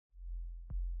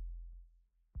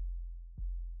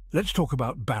Let's talk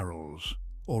about barrels,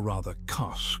 or rather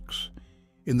casks.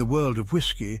 In the world of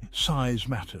whiskey, size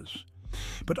matters.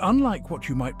 But unlike what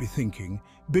you might be thinking,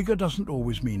 bigger doesn't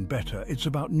always mean better. It's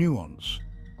about nuance,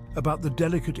 about the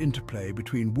delicate interplay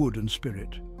between wood and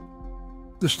spirit.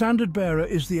 The standard bearer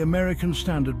is the American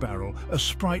Standard Barrel, a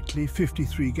sprightly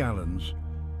 53 gallons.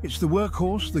 It's the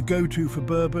workhorse, the go-to for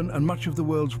bourbon and much of the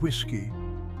world's whiskey.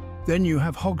 Then you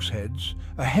have hogsheads,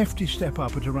 a hefty step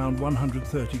up at around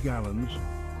 130 gallons.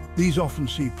 These often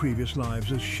see previous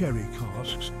lives as sherry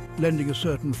casks, lending a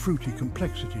certain fruity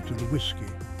complexity to the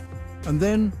whiskey. And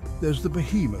then there's the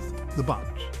behemoth, the butt.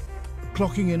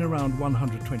 Clocking in around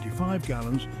 125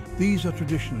 gallons, these are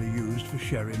traditionally used for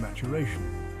sherry maturation.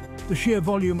 The sheer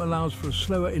volume allows for a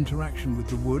slower interaction with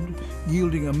the wood,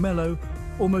 yielding a mellow,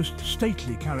 almost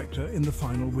stately character in the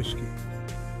final whiskey.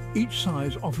 Each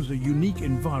size offers a unique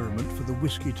environment for the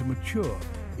whiskey to mature,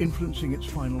 influencing its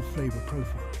final flavour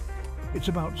profile. It's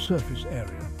about surface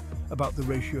area, about the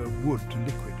ratio of wood to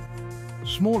liquid.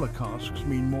 Smaller casks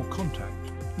mean more contact,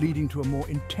 leading to a more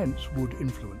intense wood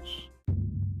influence.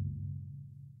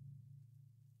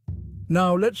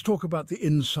 Now let's talk about the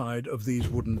inside of these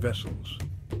wooden vessels.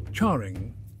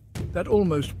 Charring, that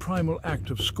almost primal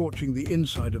act of scorching the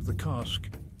inside of the cask,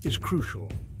 is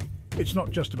crucial. It's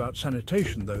not just about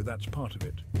sanitation though, that's part of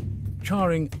it.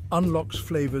 Charring unlocks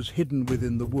flavours hidden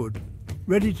within the wood,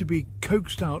 ready to be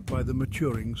coaxed out by the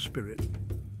maturing spirit.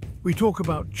 We talk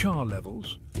about char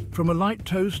levels, from a light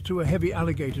toast to a heavy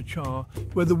alligator char,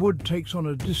 where the wood takes on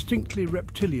a distinctly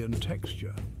reptilian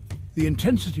texture. The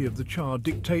intensity of the char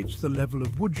dictates the level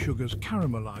of wood sugars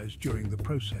caramelized during the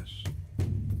process.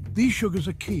 These sugars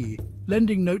are key,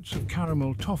 lending notes of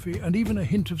caramel, toffee, and even a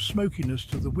hint of smokiness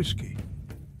to the whiskey.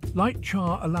 Light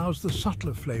char allows the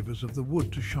subtler flavours of the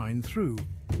wood to shine through,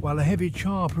 while a heavy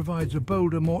char provides a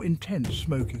bolder, more intense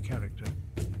smoky character.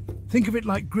 Think of it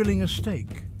like grilling a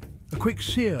steak, a quick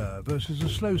sear versus a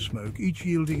slow smoke, each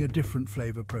yielding a different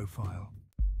flavour profile.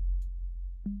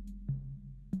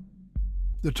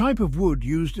 The type of wood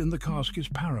used in the cask is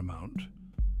paramount.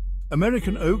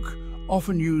 American oak,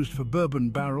 often used for bourbon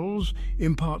barrels,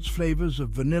 imparts flavours of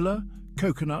vanilla,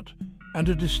 coconut, and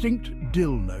a distinct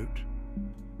dill note.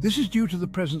 This is due to the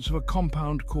presence of a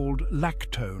compound called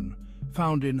lactone,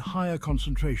 found in higher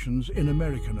concentrations in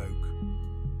American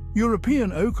oak.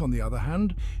 European oak, on the other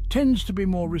hand, tends to be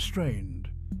more restrained.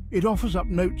 It offers up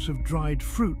notes of dried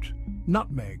fruit,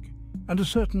 nutmeg, and a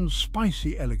certain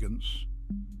spicy elegance.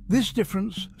 This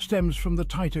difference stems from the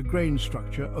tighter grain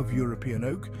structure of European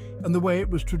oak and the way it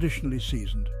was traditionally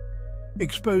seasoned,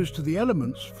 exposed to the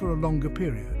elements for a longer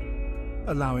period,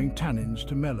 allowing tannins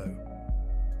to mellow.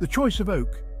 The choice of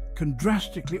oak can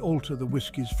drastically alter the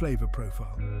whiskey's flavour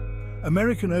profile.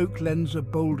 American oak lends a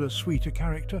bolder, sweeter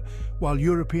character, while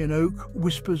European oak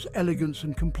whispers elegance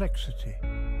and complexity.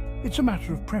 It's a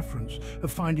matter of preference,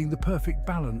 of finding the perfect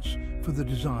balance for the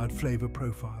desired flavour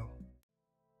profile.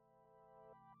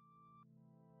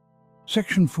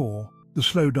 Section 4. The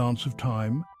slow dance of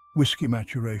time, whiskey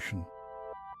maturation.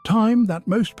 Time, that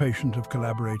most patient of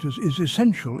collaborators, is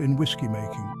essential in whiskey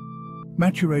making.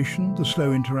 Maturation, the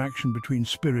slow interaction between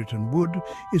spirit and wood,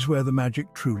 is where the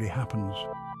magic truly happens.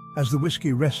 As the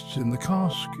whiskey rests in the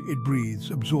cask, it breathes,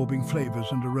 absorbing flavours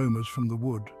and aromas from the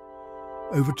wood.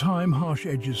 Over time, harsh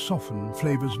edges soften,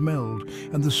 flavours meld,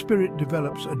 and the spirit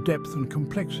develops a depth and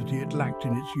complexity it lacked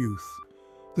in its youth.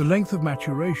 The length of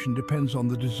maturation depends on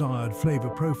the desired flavour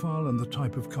profile and the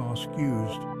type of cask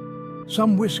used.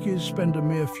 Some whiskies spend a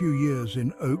mere few years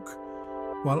in oak,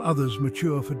 while others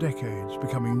mature for decades,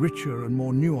 becoming richer and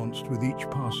more nuanced with each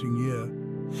passing year.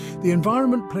 The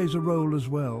environment plays a role as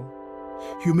well.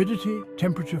 Humidity,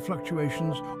 temperature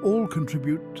fluctuations all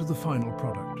contribute to the final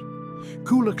product.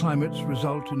 Cooler climates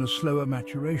result in a slower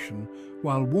maturation,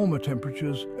 while warmer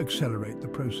temperatures accelerate the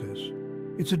process.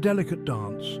 It's a delicate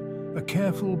dance, a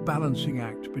careful balancing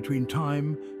act between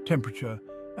time, temperature,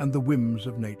 and the whims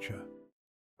of nature.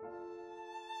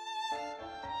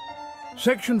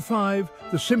 Section 5,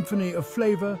 the symphony of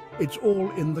flavour, it's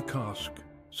all in the cask.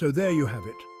 So there you have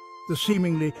it, the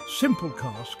seemingly simple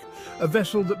cask, a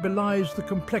vessel that belies the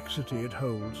complexity it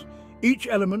holds. Each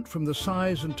element, from the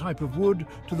size and type of wood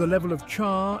to the level of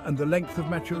char and the length of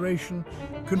maturation,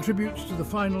 contributes to the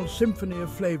final symphony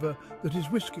of flavour that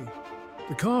is whiskey.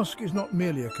 The cask is not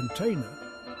merely a container,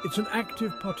 it's an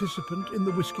active participant in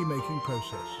the whiskey-making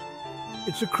process.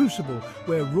 It's a crucible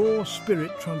where raw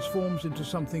spirit transforms into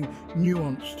something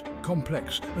nuanced,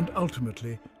 complex, and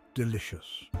ultimately delicious.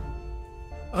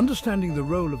 Understanding the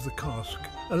role of the cask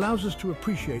allows us to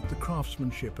appreciate the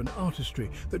craftsmanship and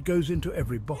artistry that goes into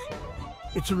every bottle.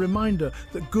 It's a reminder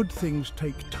that good things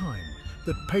take time,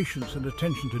 that patience and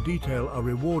attention to detail are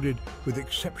rewarded with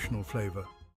exceptional flavour.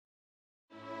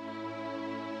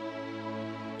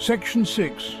 Section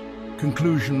 6.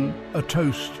 Conclusion: a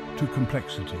toast to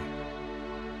complexity.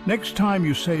 Next time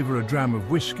you savour a dram of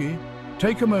whiskey,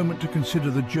 take a moment to consider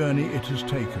the journey it has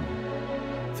taken.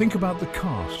 Think about the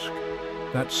cask,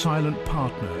 that silent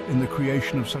partner in the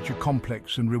creation of such a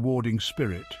complex and rewarding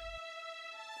spirit.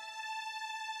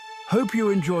 Hope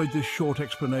you enjoyed this short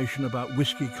explanation about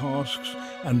whiskey casks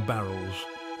and barrels.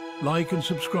 Like and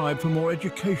subscribe for more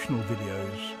educational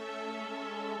videos.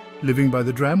 Living by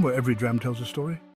the dram, where every dram tells a story.